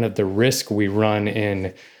that's kind of the risk we run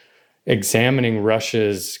in examining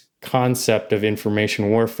Russia's concept of information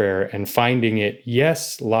warfare and finding it,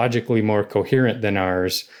 yes, logically more coherent than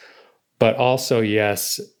ours, but also,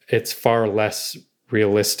 yes, it's far less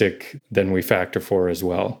realistic than we factor for as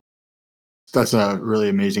well. That's a really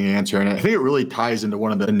amazing answer. And I think it really ties into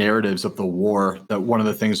one of the narratives of the war, that one of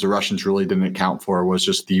the things the Russians really didn't account for was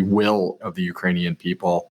just the will of the Ukrainian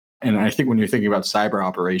people. And I think when you're thinking about cyber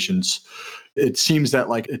operations, it seems that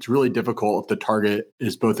like it's really difficult if the target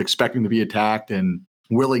is both expecting to be attacked and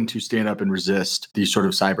willing to stand up and resist these sort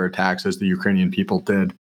of cyber attacks as the Ukrainian people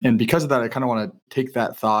did. And because of that, I kind of want to take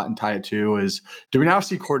that thought and tie it to is, do we now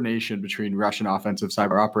see coordination between Russian offensive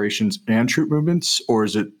cyber operations and troop movements, or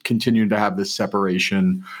is it continuing to have this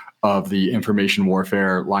separation of the information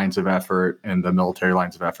warfare lines of effort and the military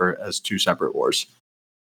lines of effort as two separate wars?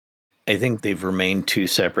 I think they've remained two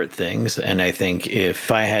separate things. And I think if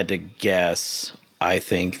I had to guess, I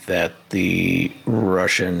think that the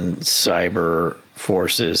Russian cyber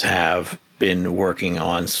forces have been working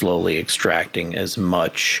on slowly extracting as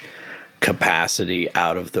much capacity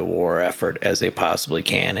out of the war effort as they possibly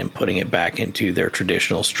can and putting it back into their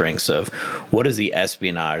traditional strengths of what is the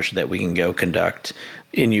espionage that we can go conduct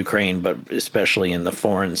in Ukraine, but especially in the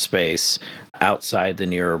foreign space outside the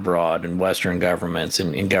near abroad and Western governments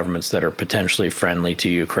and in governments that are potentially friendly to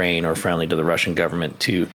Ukraine or friendly to the Russian government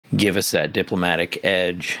to give us that diplomatic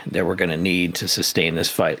edge that we're going to need to sustain this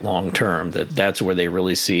fight long term. That's where they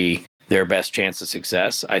really see their best chance of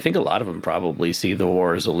success. I think a lot of them probably see the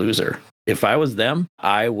war as a loser. If I was them,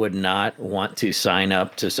 I would not want to sign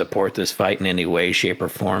up to support this fight in any way, shape, or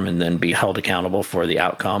form and then be held accountable for the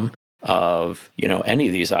outcome of, any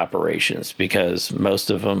of these operations, because most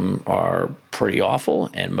of them are pretty awful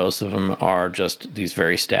and most of them are just these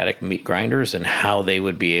very static meat grinders, and how they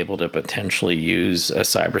would be able to potentially use a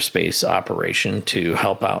cyberspace operation to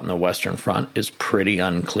help out in the Western Front is pretty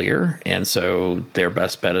unclear. And so their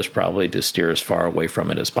best bet is probably to steer as far away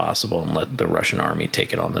from it as possible and let the Russian army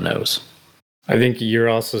take it on the nose. I think you're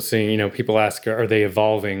also seeing, people ask, are they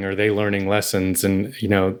evolving? Are they learning lessons? And,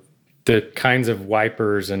 the kinds of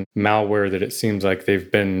wipers and malware that it seems like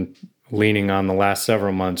they've been leaning on the last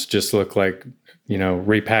several months just look like,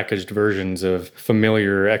 repackaged versions of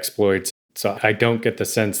familiar exploits. So I don't get the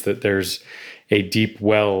sense that there's a deep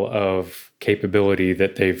well of capability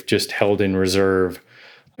that they've just held in reserve.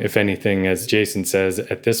 If anything, as Jason says,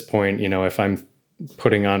 at this point, if I'm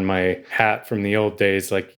putting on my hat from the old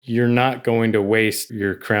days, like, you're not going to waste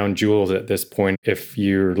your crown jewels at this point if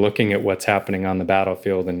you're looking at what's happening on the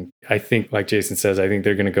battlefield. And I think, like Jason says, I think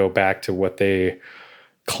they're going to go back to what they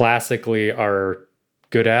classically are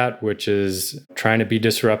good at, which is trying to be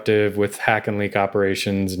disruptive with hack and leak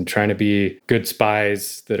operations and trying to be good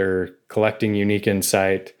spies that are collecting unique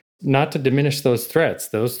insight. Not to diminish those threats.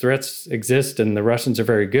 Those threats exist and the Russians are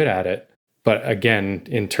very good at it. But again,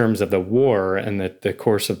 in terms of the war and the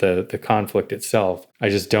course of the conflict itself, I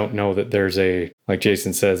just don't know that there's like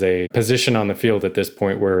Jason says, a position on the field at this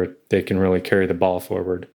point where they can really carry the ball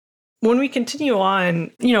forward. When we continue on,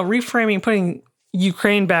 reframing, putting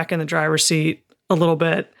Ukraine back in the driver's seat a little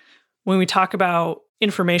bit, when we talk about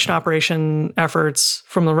information operation efforts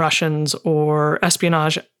from the Russians or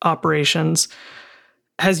espionage operations,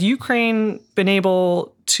 has Ukraine been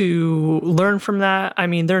able to learn from that? I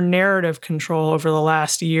mean, their narrative control over the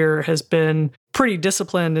last year has been pretty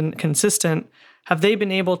disciplined and consistent. Have they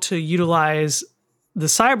been able to utilize the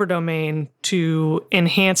cyber domain to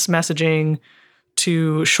enhance messaging,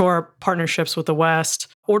 to shore up partnerships with the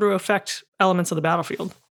West, or to affect elements of the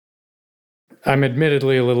battlefield? I'm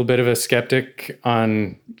admittedly a little bit of a skeptic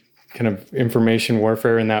on kind of information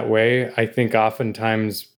warfare in that way. I think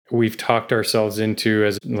oftentimes we've talked ourselves into,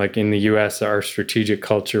 as like in the US, our strategic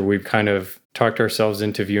culture, we've kind of talked ourselves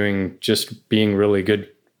into viewing just being really good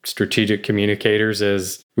strategic communicators,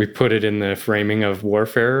 as we put it in the framing of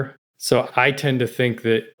warfare. So I tend to think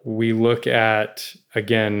that we look at,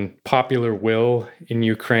 again, popular will in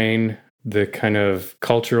Ukraine, the kind of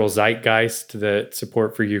cultural zeitgeist that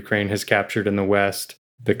support for Ukraine has captured in the West,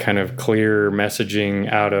 the kind of clear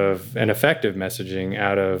messaging out of, and effective messaging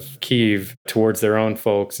out of Kyiv towards their own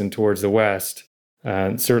folks and towards the West,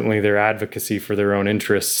 certainly their advocacy for their own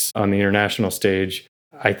interests on the international stage.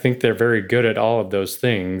 I think they're very good at all of those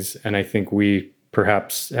things. And I think we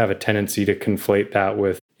perhaps have a tendency to conflate that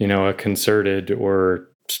with, a concerted or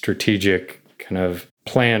strategic kind of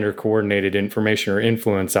planned or coordinated information or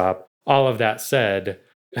influence op. All of that said,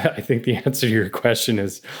 I think the answer to your question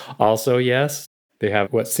is also yes. They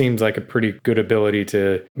have what seems like a pretty good ability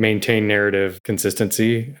to maintain narrative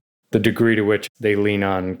consistency. The degree to which they lean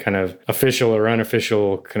on kind of official or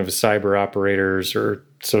unofficial kind of cyber operators or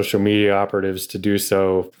social media operatives to do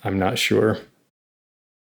so, I'm not sure.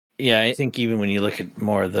 Yeah, I think even when you look at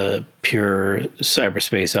more of the pure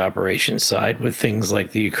cyberspace operations side with things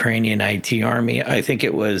like the Ukrainian IT army, I think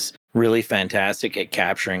it was really fantastic at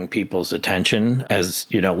capturing people's attention as,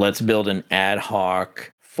 let's build an ad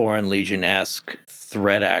hoc Foreign Legion-esque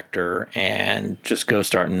threat actor and just go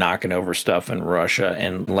start knocking over stuff in Russia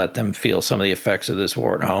and let them feel some of the effects of this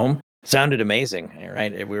war at home. Sounded amazing,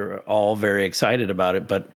 right? We were all very excited about it,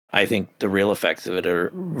 but I think the real effects of it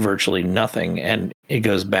are virtually nothing. And it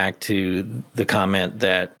goes back to the comment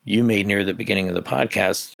that you made near the beginning of the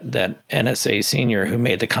podcast, that NSA senior who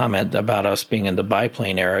made the comment about us being in the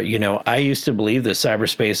biplane era. I used to believe that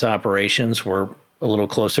cyberspace operations were a little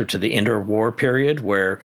closer to the interwar period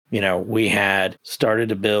where we had started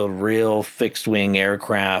to build real fixed-wing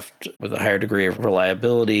aircraft with a higher degree of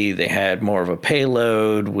reliability. They had more of a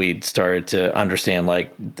payload. We'd started to understand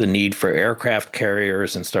the need for aircraft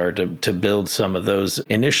carriers and started to build some of those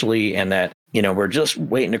initially. And that, we're just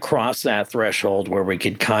waiting to cross that threshold where we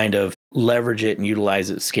could kind of leverage it and utilize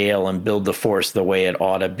its scale and build the force the way it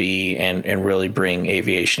ought to be and really bring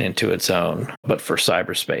aviation into its own, but for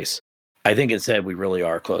cyberspace. I think instead we really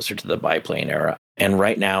are closer to the biplane era. And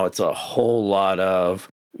right now it's a whole lot of,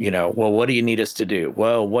 well, what do you need us to do?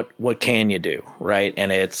 Well, what can you do? Right.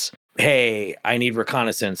 And it's, hey, I need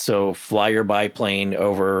reconnaissance. So fly your biplane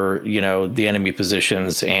over, the enemy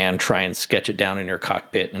positions and try and sketch it down in your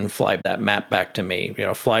cockpit and fly that map back to me.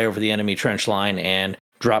 Fly over the enemy trench line and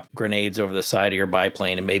drop grenades over the side of your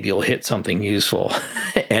biplane and maybe you'll hit something useful.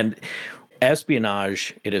 And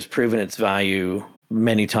espionage, it has proven its value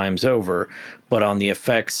many times over, but on the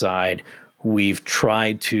effects side, we've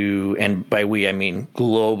tried to, and by we, I mean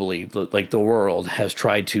globally, the world has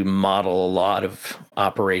tried to model a lot of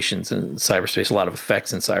operations in cyberspace, a lot of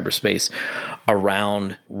effects in cyberspace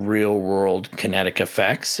around real world kinetic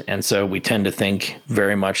effects. And so we tend to think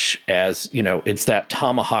very much as, it's that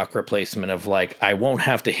tomahawk replacement of I won't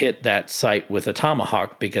have to hit that site with a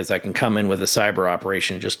tomahawk because I can come in with a cyber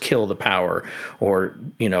operation, just kill the power or,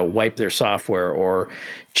 wipe their software or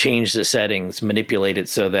change the settings, manipulate it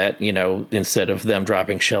so that, instead of them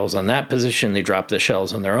dropping shells on that position, they drop the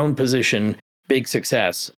shells on their own position. Big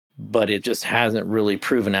success. But it just hasn't really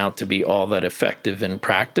proven out to be all that effective in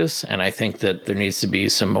practice. And I think that there needs to be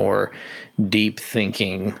some more deep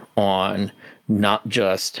thinking on not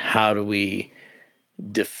just how do we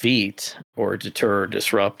defeat or deter or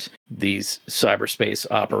disrupt these cyberspace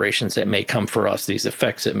operations that may come for us, these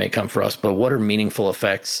effects that may come for us, but what are meaningful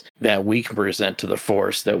effects that we can present to the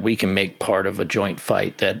force that we can make part of a joint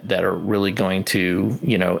fight that are really going to,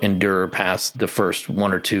 endure past the first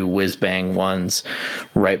one or two whiz-bang ones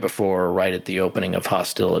right before or right at the opening of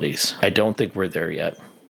hostilities. I don't think we're there yet.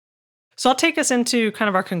 So I'll take us into kind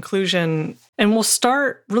of our conclusion, and we'll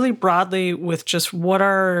start really broadly with just what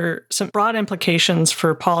are some broad implications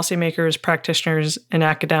for policymakers, practitioners, and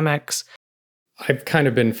academics. I've kind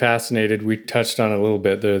of been fascinated. We touched on a little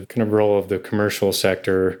bit the kind of role of the commercial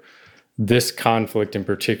sector. This conflict in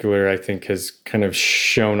particular, I think, has kind of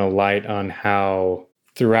shone a light on how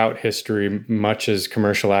throughout history, much as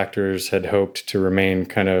commercial actors had hoped to remain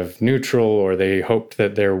kind of neutral, or they hoped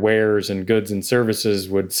that their wares and goods and services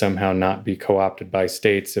would somehow not be co-opted by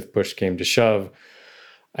states if push came to shove.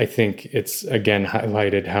 I think it's again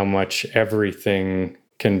highlighted how much everything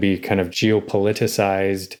can be kind of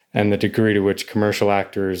geopoliticized and the degree to which commercial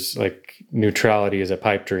actors, neutrality is a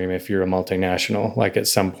pipe dream if you're a multinational. At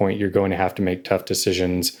some point, you're going to have to make tough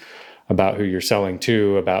decisions about who you're selling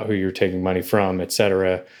to, about who you're taking money from, et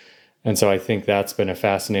cetera. And so I think that's been a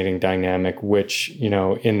fascinating dynamic, which,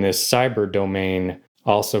 in this cyber domain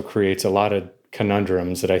also creates a lot of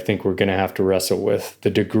conundrums that I think we're going to have to wrestle with. The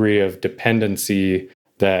degree of dependency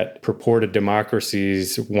that purported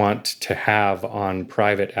democracies want to have on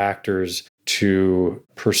private actors to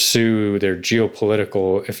pursue their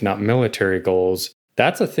geopolitical, if not military goals.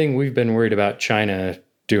 That's a thing we've been worried about China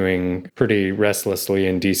doing pretty restlessly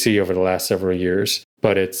in DC over the last several years.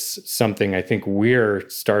 But it's something I think we're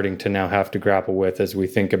starting to now have to grapple with as we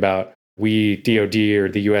think about DOD or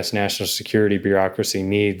the US national security bureaucracy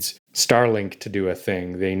needs Starlink to do a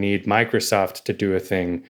thing. They need Microsoft to do a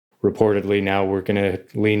thing. Reportedly, now we're going to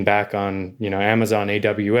lean back on, Amazon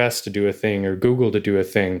AWS to do a thing or Google to do a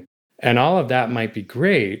thing. And all of that might be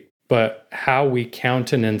great, but how we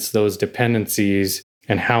countenance those dependencies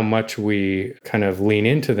and how much we kind of lean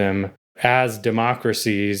into them as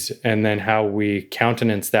democracies, and then how we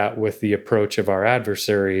countenance that with the approach of our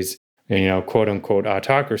adversaries, quote unquote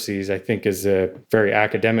autocracies, I think is a very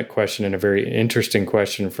academic question and a very interesting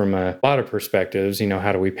question from a lot of perspectives.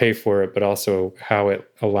 How do we pay for it, but also how it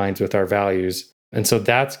aligns with our values. And so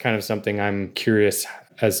that's kind of something I'm curious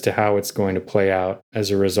as to how it's going to play out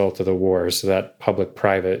as a result of the war. So that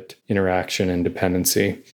public-private interaction and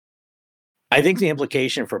dependency. I think the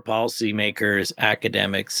implication for policymakers,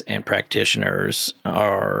 academics, and practitioners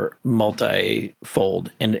are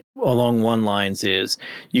multifold. And along one lines is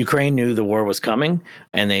Ukraine knew the war was coming,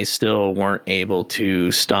 and they still weren't able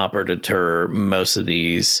to stop or deter most of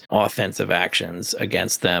these offensive actions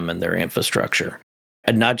against them and their infrastructure.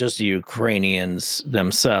 And not just the Ukrainians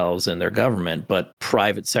themselves and their government, but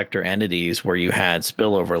private sector entities where you had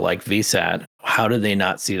spillover like VSAT. How did they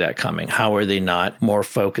not see that coming? How are they not more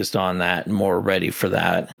focused on that and more ready for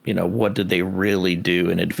that? What did they really do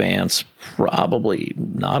in advance? Probably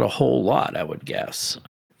not a whole lot, I would guess.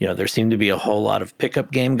 There seemed to be a whole lot of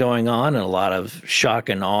pickup game going on and a lot of shock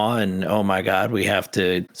and awe and, oh my God, we have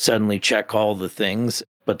to suddenly check all the things.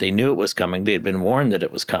 But they knew it was coming. They had been warned that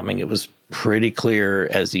it was coming. It was pretty clear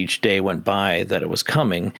as each day went by that it was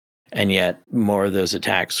coming. And yet more of those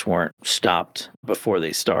attacks weren't stopped before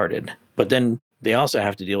they started. But then they also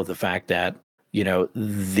have to deal with the fact that,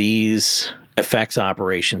 these effects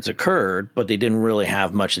operations occurred, but they didn't really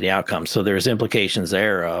have much of the outcome. So there's implications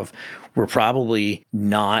there of we're probably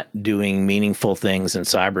not doing meaningful things in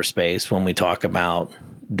cyberspace when we talk about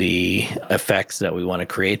the effects that we want to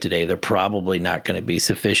create today. They're probably not going to be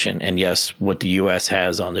sufficient. And yes, what the U.S.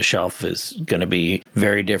 has on the shelf is going to be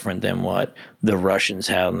very different than what the Russians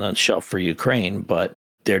have on the shelf for Ukraine. But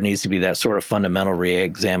there needs to be that sort of fundamental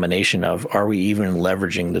re-examination of, are we even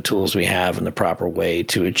leveraging the tools we have in the proper way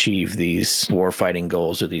to achieve these warfighting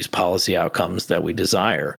goals or these policy outcomes that we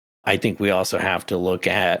desire? I think we also have to look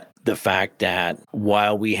at the fact that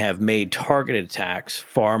while we have made targeted attacks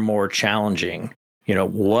far more challenging,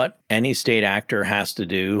 what any state actor has to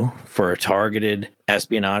do for a targeted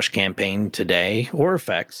espionage campaign today, or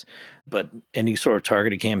effects, but any sort of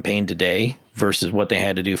targeted campaign today versus what they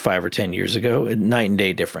had to do 5 or 10 years ago, a night and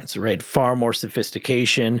day difference, right? Far more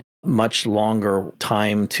sophistication, much longer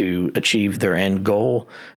time to achieve their end goal,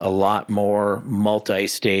 a lot more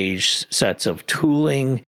multi-stage sets of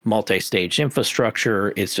tooling, multi-stage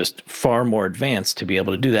infrastructure. It's just far more advanced to be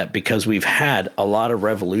able to do that because we've had a lot of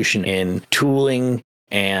revolution in tooling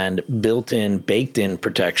and built-in, baked-in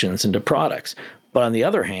protections into products. But on the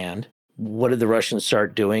other hand, what did the Russians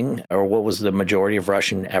start doing, or what was the majority of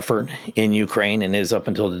Russian effort in Ukraine and is up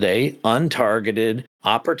until today? Untargeted,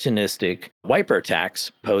 opportunistic wiper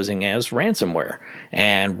attacks posing as ransomware.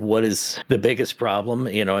 And what is the biggest problem,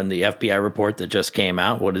 in the FBI report that just came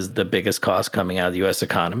out? What is the biggest cost coming out of the U.S.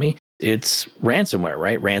 economy? It's ransomware,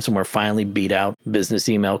 right? Ransomware finally beat out business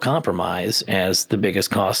email compromise as the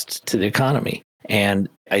biggest cost to the economy. And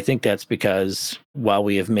I think that's because while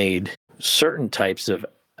we have made certain types of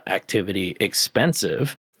activity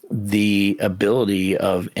expensive, the ability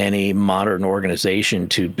of any modern organization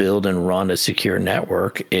to build and run a secure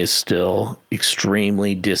network is still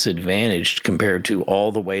extremely disadvantaged compared to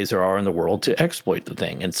all the ways there are in the world to exploit the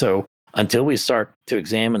thing. And so until we start to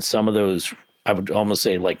examine some of those, I would almost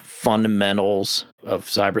say like fundamentals of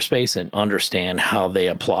cyberspace and understand how they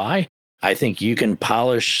apply, I think you can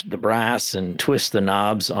polish the brass and twist the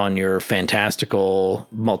knobs on your fantastical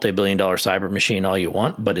multi-billion-dollar cyber machine all you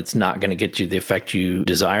want, but it's not going to get you the effect you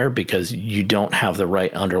desire because you don't have the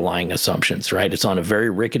right underlying assumptions, right? It's on a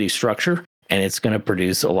very rickety structure, and it's going to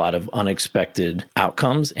produce a lot of unexpected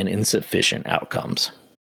outcomes and insufficient outcomes.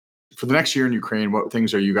 For the next year in Ukraine, what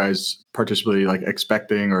things are you guys particularly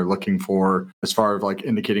expecting or looking for as far as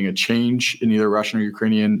indicating a change in either Russian or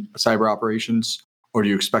Ukrainian cyber operations? Or do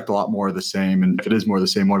you expect a lot more of the same? And if it is more of the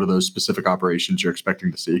same, what are those specific operations you're expecting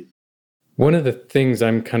to see? One of the things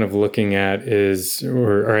I'm kind of looking at is,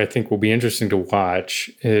 or I think will be interesting to watch,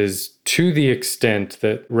 is to the extent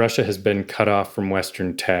that Russia has been cut off from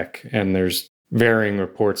Western tech, and there's varying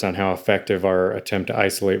reports on how effective our attempt to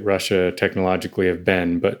isolate Russia technologically have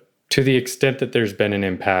been, but to the extent that there's been an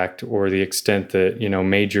impact, or the extent that,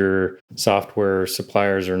 major software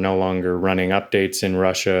suppliers are no longer running updates in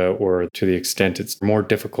Russia, or to the extent it's more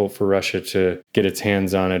difficult for Russia to get its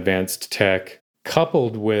hands on advanced tech,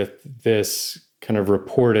 coupled with this kind of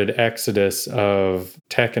reported exodus of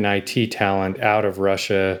tech and IT talent out of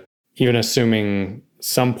Russia, even assuming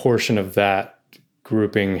some portion of that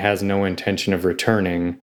grouping has no intention of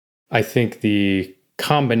returning, I think the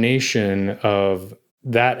combination of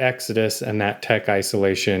that exodus and that tech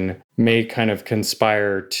isolation may kind of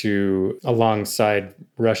conspire to, alongside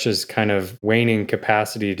Russia's kind of waning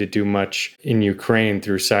capacity to do much in Ukraine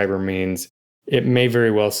through cyber means, it may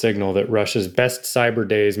very well signal that Russia's best cyber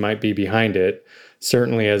days might be behind it,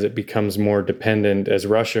 certainly as it becomes more dependent, as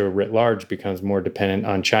Russia writ large becomes more dependent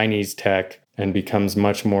on Chinese tech and becomes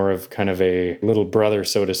much more of kind of a little brother,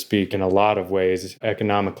 so to speak, in a lot of ways,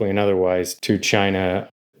 economically and otherwise, to China.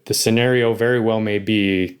 The scenario very well may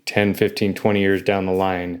be 10, 15, 20 years down the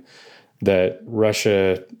line that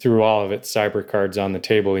Russia threw all of its cyber cards on the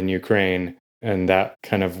table in Ukraine, and that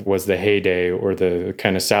kind of was the heyday, or the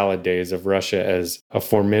kind of salad days of Russia as a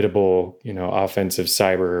formidable, offensive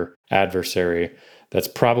cyber adversary. That's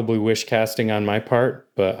probably wish casting on my part,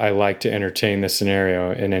 but I like to entertain the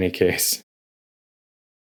scenario in any case.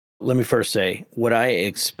 Let me first say, what I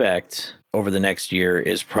expect over the next year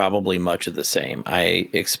is probably much of the same. I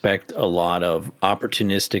expect a lot of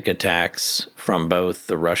opportunistic attacks from both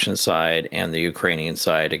the Russian side and the Ukrainian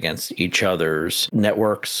side against each other's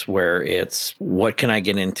networks, where it's, what can I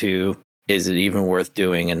get into? Is it even worth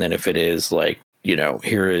doing? And then if it is,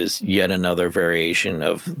 here is yet another variation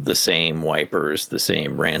of the same wipers, the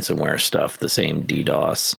same ransomware stuff, the same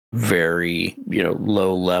DDoS, very,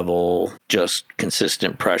 low level, just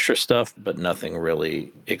consistent pressure stuff, but nothing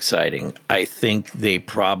really exciting. I think they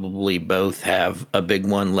probably both have a big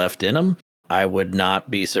one left in them. I would not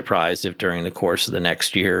be surprised if during the course of the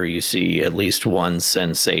next year you see at least one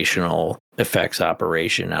sensational effects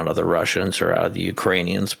operation out of the Russians or out of the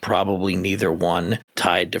Ukrainians, probably neither one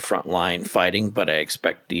tied to frontline fighting, but I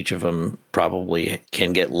expect each of them probably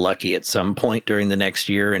can get lucky at some point during the next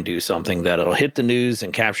year and do something that'll hit the news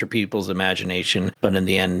and capture people's imagination, but in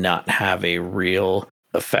the end not have a real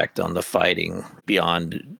effect on the fighting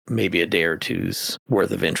beyond maybe a day or two's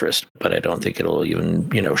worth of interest. But I don't think it'll even,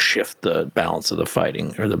 shift the balance of the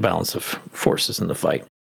fighting or the balance of forces in the fight.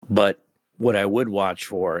 But what I would watch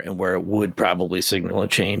for, and where it would probably signal a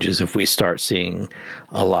change, is if we start seeing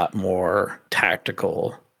a lot more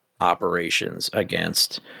tactical operations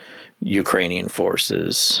against Ukrainian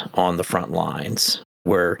forces on the front lines,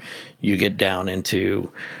 where you get down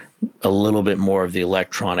into a little bit more of the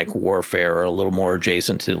electronic warfare, or a little more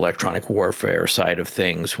adjacent to the electronic warfare side of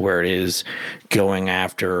things, where it is going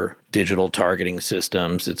after digital targeting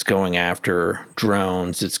systems, it's going after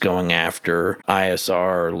drones, it's going after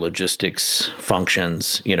ISR logistics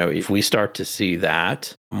functions. If we start to see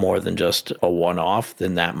that more than just a one-off,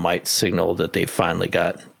 then that might signal that they finally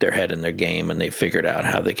got their head in their game and they figured out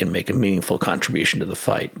how they can make a meaningful contribution to the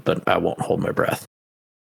fight. But I won't hold my breath.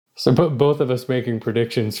 So both of us making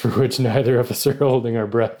predictions for which neither of us are holding our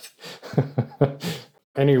breath.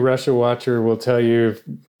 Any Russia watcher will tell you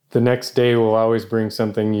the next day will always bring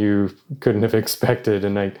something you couldn't have expected.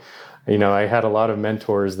 And I had a lot of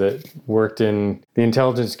mentors that worked in the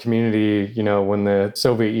intelligence community, when the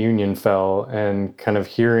Soviet Union fell, and kind of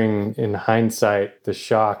hearing in hindsight the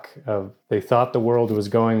shock of, they thought the world was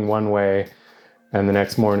going one way, and the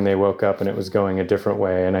next morning they woke up and it was going a different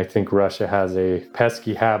way. And I think Russia has a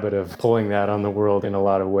pesky habit of pulling that on the world in a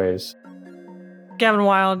lot of ways. Gavin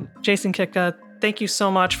Wild, Jason Kitka, thank you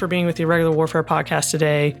so much for being with the Irregular Warfare podcast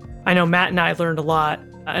today. I know Matt and I learned a lot,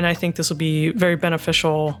 and I think this will be very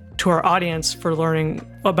beneficial to our audience for learning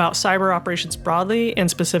about cyber operations broadly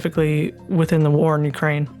and specifically within the war in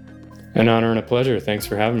Ukraine. An honor and a pleasure. Thanks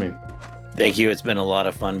for having me. Thank you. It's been a lot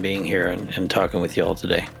of fun being here and talking with you all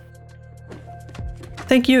today.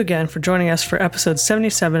 Thank you again for joining us for episode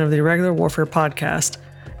 77 of the Irregular Warfare podcast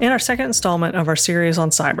and our second installment of our series on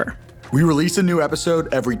cyber. We release a new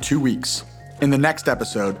episode every 2 weeks. In the next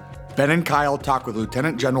episode, Ben and Kyle talk with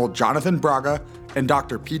Lieutenant General Jonathan Braga and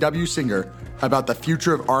Dr. P.W. Singer about the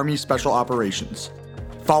future of Army Special Operations.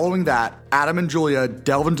 Following that, Adam and Julia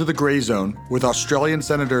delve into the gray zone with Australian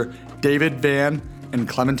Senator David Van and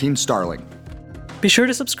Clementine Starling. Be sure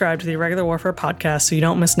to subscribe to the Irregular Warfare podcast so you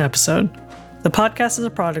don't miss an episode. The podcast is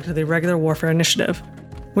a product of the Irregular Warfare Initiative.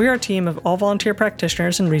 We are a team of all-volunteer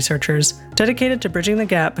practitioners and researchers dedicated to bridging the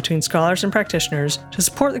gap between scholars and practitioners to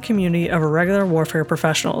support the community of irregular warfare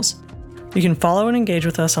professionals. You can follow and engage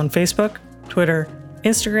with us on Facebook, Twitter,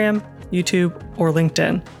 Instagram, YouTube, or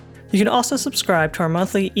LinkedIn. You can also subscribe to our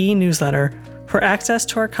monthly e-newsletter for access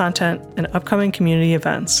to our content and upcoming community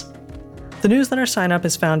events. The newsletter sign-up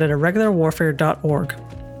is found at irregularwarfare.org.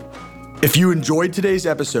 If you enjoyed today's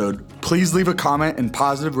episode, please leave a comment and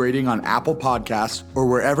positive rating on Apple Podcasts or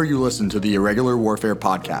wherever you listen to the Irregular Warfare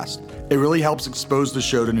podcast. It really helps expose the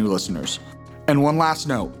show to new listeners. And one last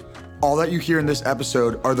note, all that you hear in this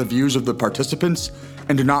episode are the views of the participants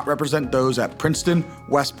and do not represent those at Princeton,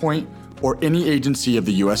 West Point, or any agency of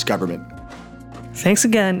the U.S. government. Thanks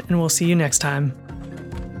again, and we'll see you next time.